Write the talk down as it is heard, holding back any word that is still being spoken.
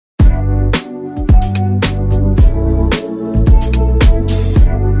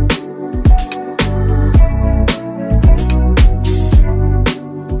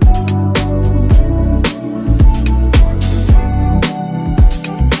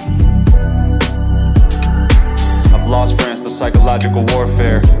psychological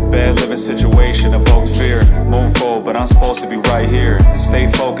warfare. Bad living situation evoked fear. Move forward, but I'm supposed to be right here. Stay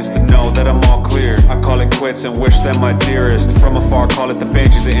focused to know that I'm all clear. I call it quits and wish them my dearest. From afar, call it the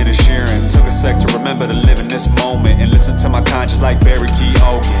Banshees of Inisherin. Took a sec to remember to live in this moment and listen to my conscience like Barry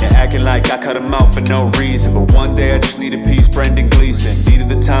Keoghan. And acting like I cut him out for no reason, but one day I just needed peace. Brendan Gleeson needed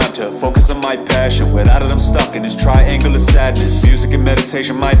the time to focus on my passion. Without it, I'm stuck in this triangle of sadness. Music and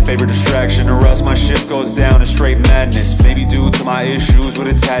meditation, my favorite distraction, or else my ship goes down in straight madness. Maybe due to my issues with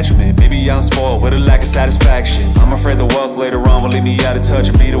attachment, maybe I'm spoiled with a lack of satisfaction. I'm afraid the wealth later on will leave me out of touch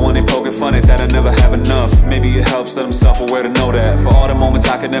and be the one they poking fun at that I never have enough. Maybe it helps that I'm self-aware to know that for all the moments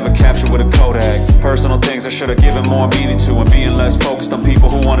I could never capture with a Kodak. Personal things I should have given more meaning to, and being less focused on people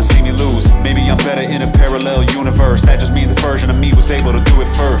who want to see me lose. Maybe I'm better in a parallel universe. That just means a version of me was able to do it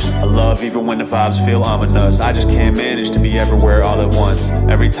first. I love even when the vibes feel ominous. I just can't manage to be everywhere all at once.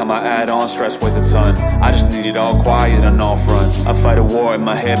 Every time I add on, stress weighs a ton. I just need it all quiet on all fronts. I fight a war in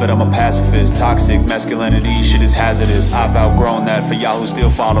my head, but I'm a pacifist. Toxic masculinity, shit is hazardous. I've outgrown that for y'all who still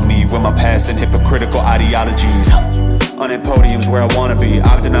follow me with my past and hypocritical ideologies. On in podiums where I wanna be.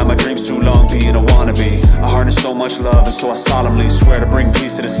 I've denied my dreams too long being a wannabe. I harness so much love and so I solemnly swear to bring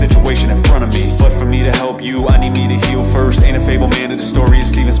peace to the situation in front of me. But for me to help you, I need me to heal first. Ain't a fable man of the story of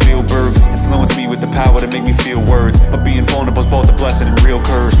Steven Spielberg. Influence me with the power to make me feel words, but being vulnerable's both a blessing and real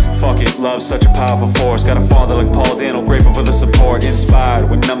curse. Fuck it, love's such a powerful force. Got a father like Paul Dano, grateful for the support. Inspired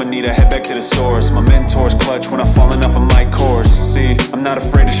when I'm in need, I head back to the source. My mentors clutch when I fall enough of my course. See, I'm not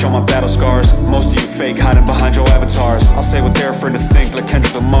afraid to show my battle scars. Most of you fake hiding behind your avatars. I'll say what they're afraid to think like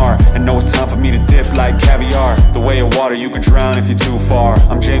Kendrick Lamar, and know it's time for me to dip like caviar. The way of water, you can drown if you're too far.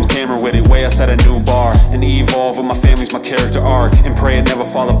 I'm James Cameron with it, way outside a new bar. And evolve with my family's my character arc, and pray it never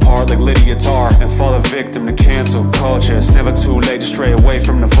fall apart like Lydia Tarr. And fall a victim to cancel culture. It's never too late to stray away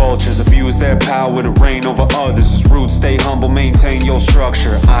from the vultures. Abuse their power to reign over others. It's rude, stay humble, maintain your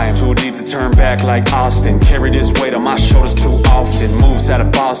structure. I am too deep to turn back like Austin. Carry this weight on my shoulders too often. Moves out of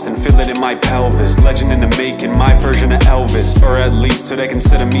Boston, feel it in my pelvis. Legend in the making, my version of Elvis. Or at least till they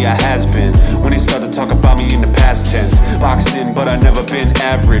consider me a has-been. When they start to talk about me in the past tense. Boxed in, but I've never been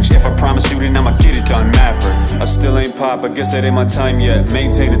average. If I promise you, then I'ma get it done, Maverick. I still ain't pop, I guess that ain't my time yet.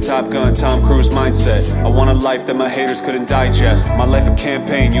 Maintain a Top Gun, Tom Cruise mindset. I want a life that my haters couldn't digest. My life a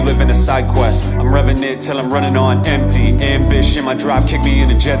campaign, you live in a side quest. I'm revving it till I'm running on empty. Ambition, my drive kick me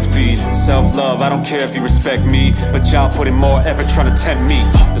into jet speed. Self-love, I don't care if you respect me, but y'all put in more effort trying to tempt me.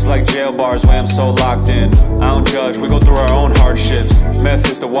 It's like jail bars where I'm so locked in. I don't judge, we go through our own hardships. Meth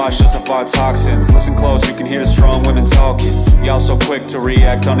is to wash us of our toxins. Listen close, you can hear the strong women talking. Y'all so quick to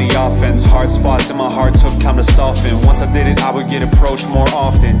react on the offense. Hard spots in my heart took time to soften. Once I did it, I would get approached more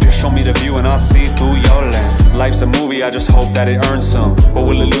often. Just show me the view and I'll see through your lens. Life's a movie, I just hope that it earns some. But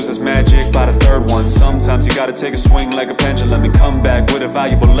will it lose its magic by the third one? Sometimes you gotta take a swing like a pendulum and come back with a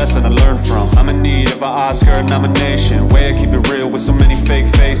valuable lesson to learn from. I'm in need of an Oscar nomination, where I keep it real with so many fake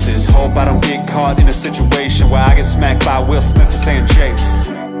faces. Hope I don't get caught in a situation where I get smacked by Will Smith for saying Jake.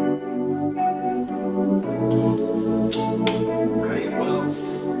 Great, well,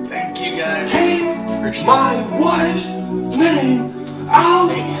 thank you guys. Keep my wife's name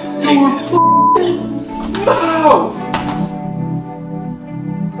out your mouth.